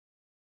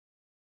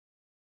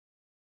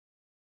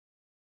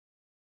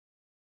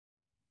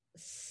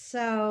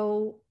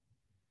So,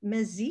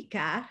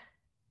 Mzika,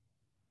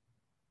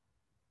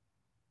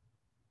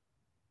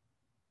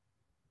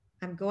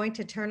 I'm going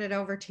to turn it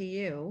over to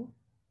you.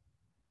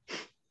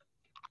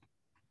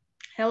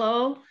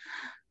 Hello.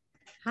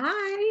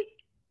 Hi.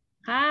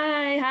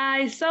 Hi,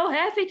 hi. So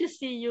happy to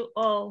see you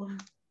all.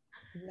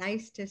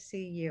 Nice to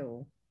see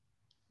you.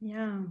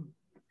 Yeah.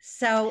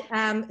 So,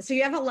 so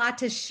you have a lot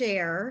to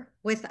share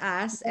with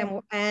us,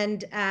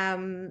 and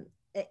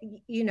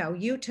you know,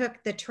 you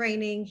took the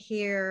training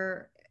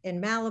here in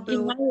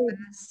Malibu with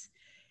us.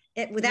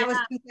 That was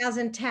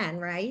 2010,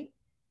 right?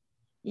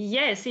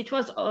 Yes, it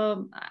was.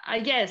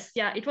 I guess,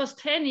 yeah, it was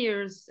 10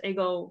 years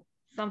ago,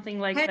 something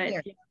like 10 that.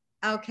 years.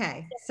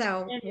 Okay,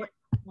 so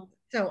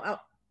Yeah.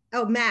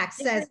 Max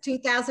says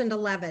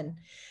 2011.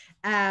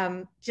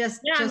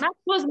 Just Max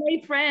was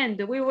my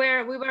friend. We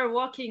were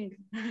walking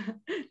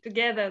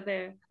together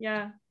there.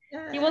 Yeah,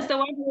 he was the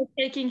one who was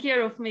taking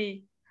care of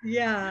me.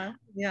 Yeah.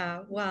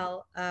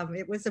 Well,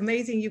 it was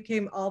amazing you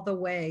came all the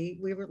way.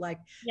 We were like,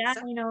 Yeah,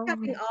 so I know.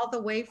 coming all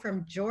the way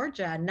from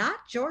Georgia,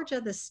 not Georgia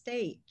the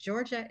state,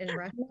 Georgia in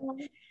Russia.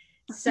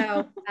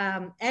 So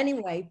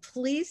anyway,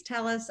 please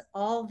tell us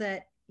all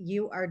that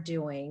you are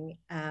doing.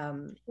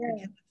 Because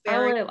it's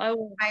very I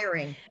will.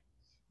 inspiring.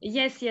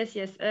 Yes.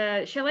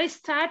 Shall I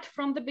start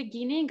from the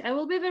beginning? I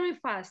will be very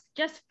fast,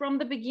 just from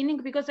the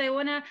beginning, because I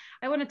wanna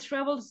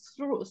travel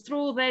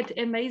through that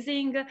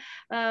amazing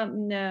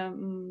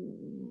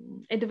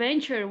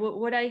adventure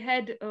what I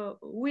had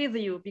with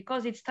you,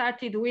 because it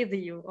started with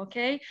you.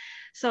 Okay,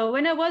 so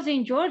when I was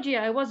in Georgia,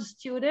 I was a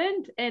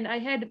student, and I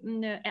had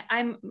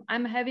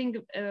I'm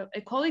having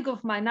a colleague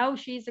of mine now.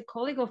 She's a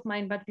colleague of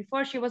mine, but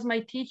before she was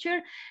my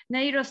teacher,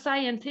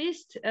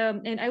 neuroscientist,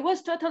 and I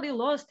was totally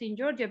lost in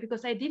Georgia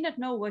because I did not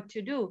know what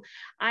to do.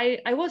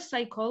 I was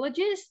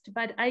psychologist,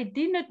 but I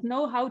did not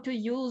know how to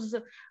use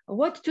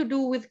what to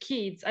do with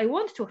kids. I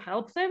want to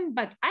help them,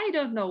 but I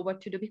don't know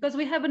what to do because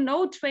we have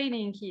no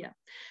training here.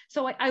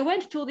 So I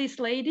went to this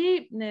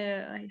lady,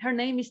 her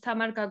name is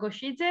Tamar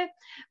Kagoshidze,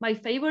 my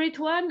favorite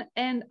one,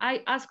 and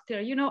I asked her,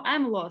 you know,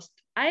 I'm lost.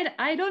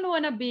 I don't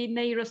want to be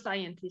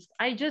neuroscientist.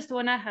 I just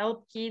want to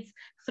help kids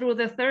through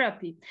the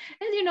therapy.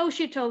 And you know,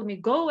 she told me,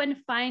 go and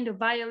find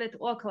Violet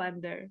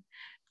Oaklander.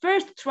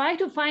 First, try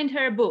to find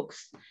her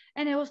books.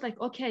 And I was like,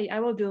 okay, I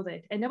will do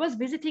that. And I was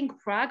visiting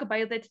Prague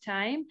by that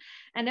time.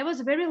 And I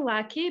was very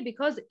lucky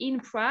because in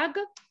Prague,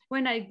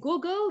 when I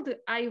Googled,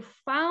 I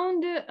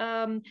found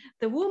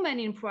the woman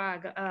in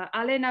Prague,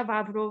 Alena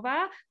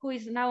Vavrova, who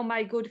is now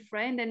my good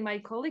friend and my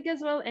colleague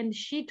as well. And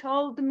she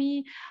told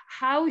me,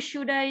 how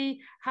should I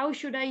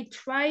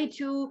try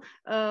to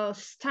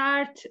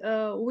start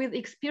with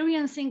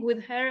experiencing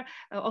with her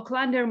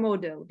Oaklander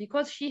Model,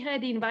 because she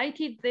had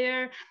invited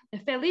there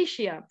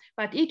Felicia,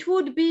 but it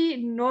would be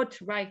not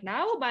right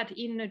now, but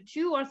in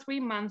 2 or 3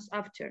 months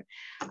after.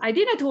 I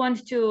didn't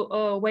want to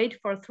wait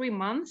for 3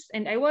 months,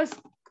 and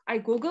I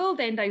Googled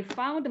and I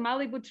found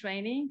Malibu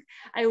training.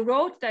 I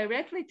wrote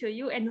directly to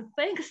you, and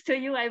thanks to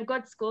you, I've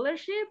got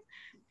scholarship.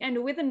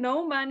 And with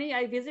no money,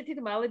 I visited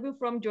Malibu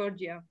from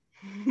Georgia.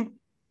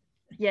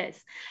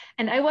 Yes,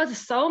 and I was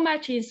so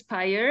much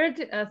inspired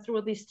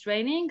through this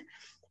training.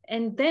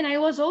 And then I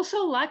was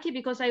also lucky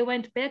because I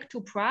went back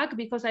to Prague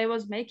because I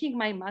was making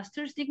my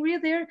master's degree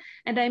there,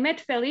 and I met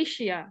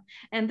Felicia.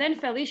 And then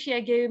Felicia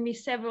gave me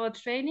several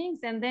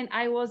trainings, and then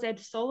I was at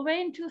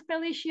Solvang to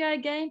Felicia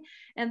again.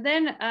 And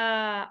then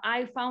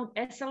I found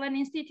Esalen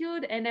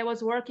Institute, and I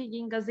was working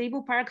in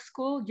Gazebo Park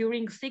School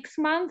during 6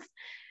 months.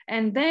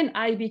 And then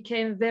I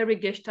became very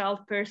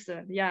Gestalt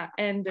person. Yeah.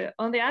 And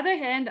on the other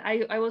hand,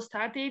 I was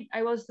studying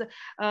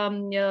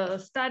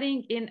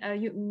in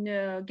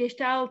a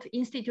Gestalt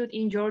Institute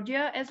in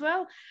Georgia as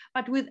well,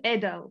 but with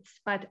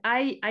adults. But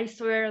I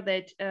swear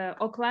that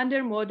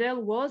Oaklander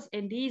Model was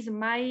and is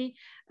my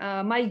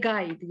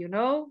guide, you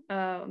know,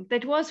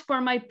 that was for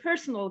my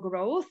personal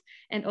growth,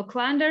 and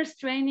Oaklander's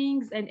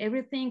trainings and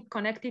everything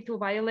connected to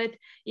Violet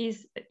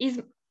is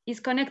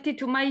connected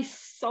to my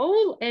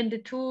soul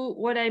and to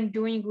what I'm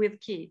doing with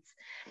kids.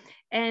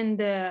 And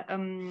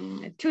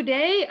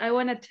today I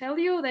want to tell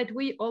you that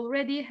we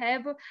already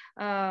have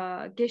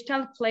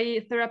Gestalt Play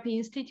Therapy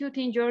Institute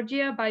in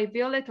Georgia by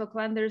Violet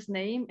Oaklander's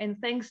name. And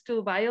thanks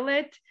to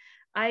Violet,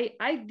 I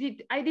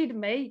did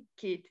make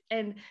it.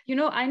 And you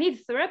know, I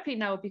need therapy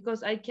now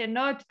because I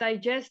cannot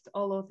digest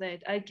all of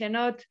that. I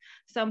cannot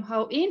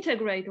somehow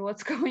integrate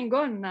what's going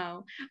on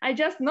now. I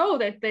just know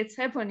that that's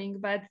happening,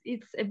 but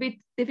it's a bit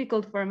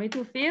difficult for me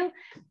to feel.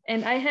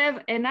 And I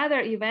have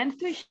another event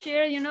to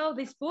share. You know,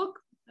 this book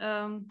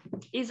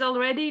is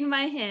already in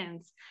my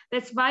hands.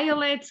 That's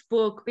Violet's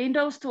book,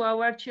 Windows to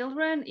Our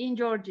Children in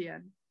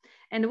Georgian.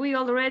 And we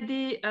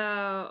already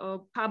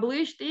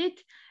published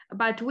it,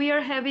 but we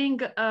are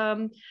having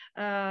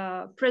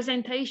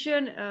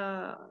presentation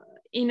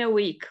in a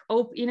week,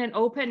 in an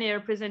open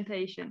air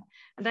presentation.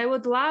 And I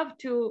would love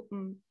to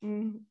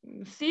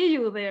see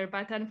you there,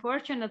 but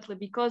unfortunately,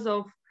 because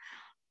of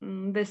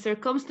the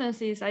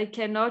circumstances, I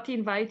cannot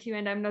invite you,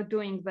 and I'm not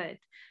doing that.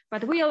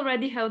 But we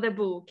already have the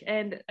book,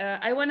 and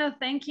I want to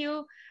thank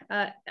you,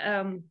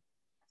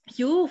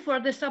 you for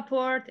the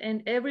support,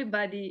 and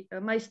everybody,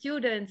 my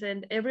students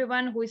and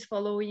everyone who is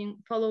following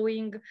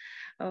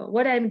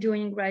what I'm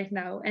doing right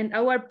now. And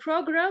our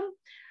program,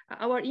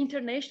 our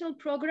international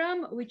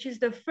program, which is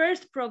the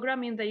first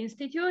program in the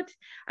Institute,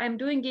 I'm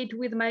doing it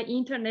with my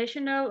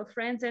international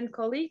friends and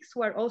colleagues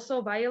who are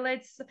also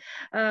Violet's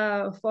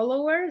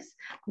followers.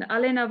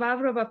 Alena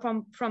Vavrova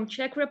from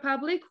Czech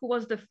Republic, who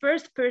was the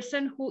first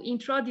person who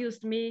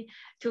introduced me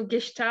to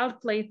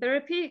Gestalt play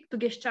therapy, to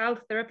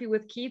Gestalt therapy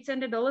with kids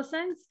and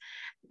adolescents.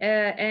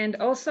 And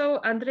also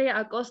Andrea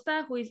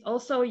Acosta, who is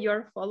also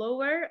your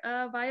follower,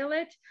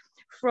 Violet,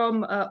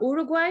 from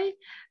Uruguay,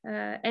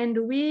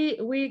 and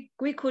we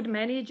could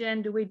manage,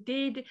 and we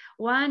did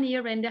 1.5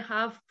 year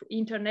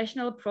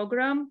international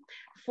program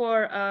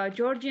for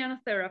Georgian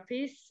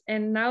therapists,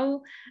 and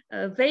now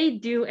they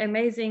do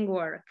amazing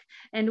work.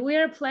 And we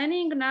are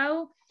planning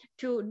now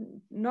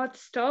to not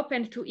stop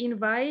and to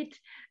invite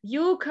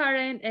you,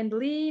 Karen and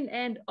Lynn,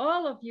 and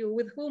all of you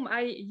with whom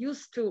I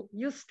used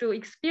to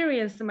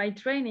experience my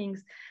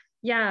trainings.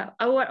 Yeah,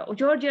 our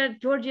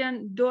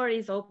Georgian door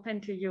is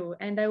open to you,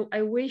 and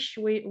I wish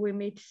we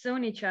meet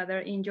soon each other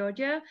in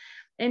Georgia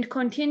and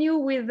continue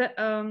with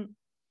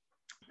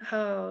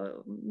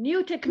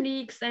new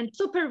techniques and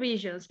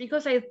supervisions,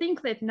 because I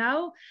think that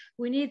now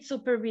we need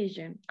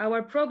supervision.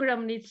 Our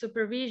program needs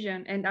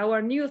supervision, and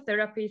our new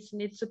therapists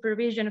need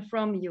supervision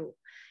from you.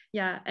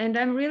 Yeah, and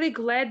I'm really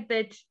glad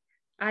that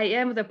I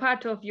am the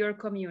part of your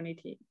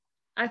community.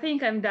 I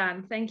think I'm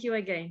done. Thank you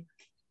again.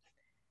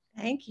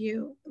 Thank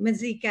you,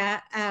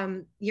 Mzika.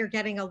 You're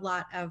getting a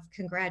lot of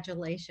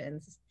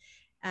congratulations.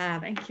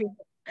 Thank you.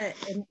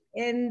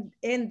 In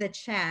the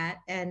chat,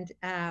 and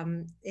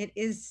it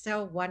is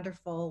so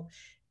wonderful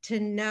to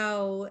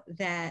know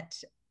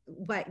that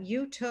what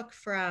you took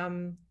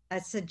from a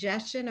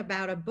suggestion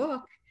about a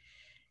book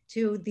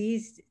to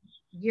these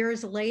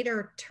years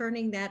later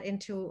turning that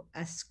into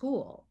a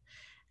school.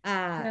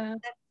 Yeah.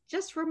 That's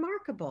just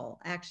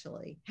remarkable,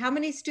 actually. How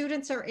many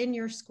students are in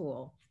your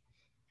school?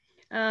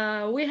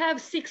 We have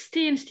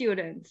 16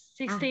 students,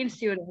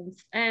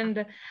 students,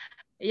 and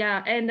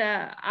yeah, and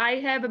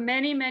I have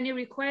many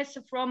requests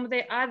from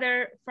the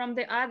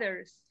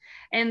others,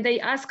 and they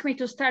ask me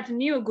to start a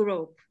new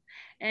group.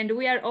 And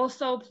we are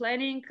also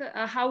planning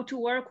how to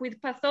work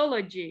with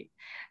pathology,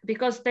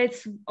 because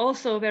that's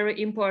also very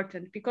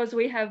important, because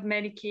we have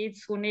many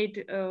kids who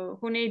need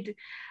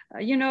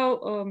you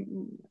know,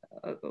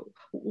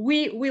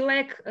 we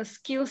lack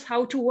skills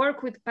how to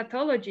work with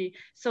pathology.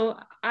 So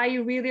I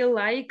really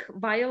like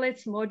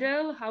Violet's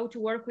model, how to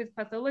work with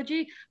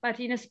pathology,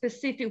 but in a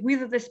specific,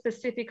 with the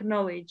specific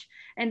knowledge.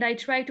 And I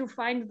try to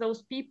find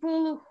those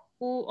people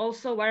who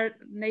also are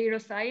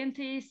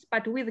neuroscientists,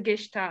 but with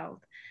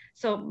Gestalt.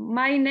 So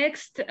my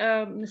next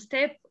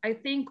step, I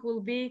think,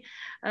 will be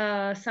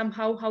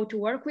somehow how to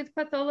work with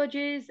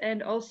pathologies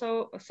and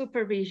also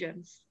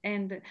supervisions,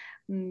 and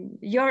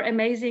your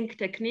amazing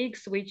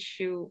techniques,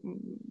 which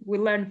we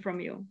learn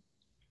from you.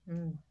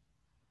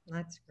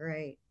 That's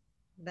great.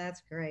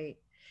 That's great.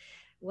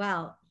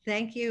 Well,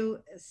 thank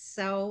you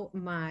so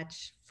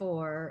much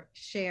for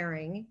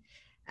sharing.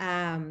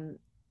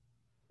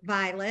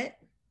 Violet?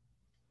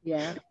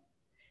 Yeah.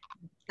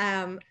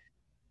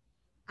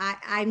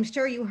 I'm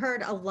sure you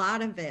heard a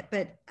lot of it,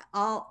 but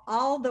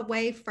all the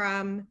way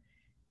from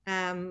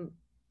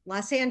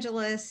Los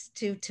Angeles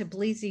to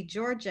Tbilisi,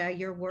 Georgia,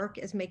 your work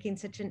is making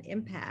such an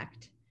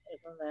impact.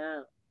 Isn't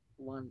that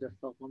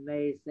wonderful,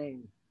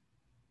 amazing,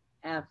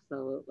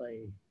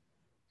 absolutely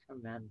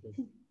tremendous.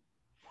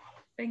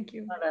 Thank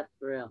you. What a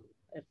thrill.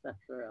 It's a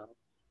thrill.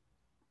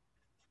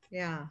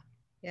 Yeah,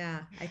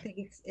 yeah. I think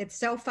it's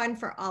so fun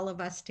for all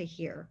of us to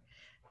hear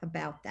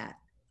about that.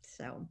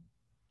 So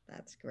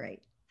that's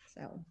great.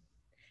 So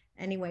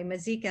anyway,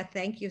 Mzika,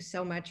 thank you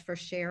so much for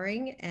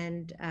sharing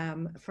and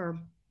for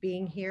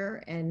being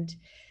here. And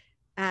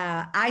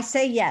I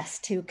say yes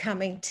to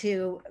coming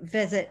to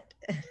visit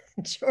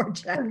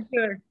Georgia.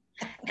 Sure.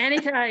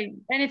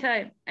 Anytime,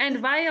 anytime. And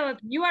Violet,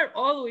 you are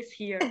always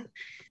here.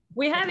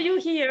 We have you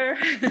here.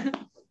 That's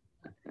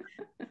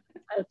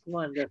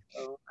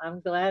wonderful.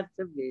 I'm glad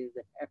to be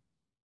there.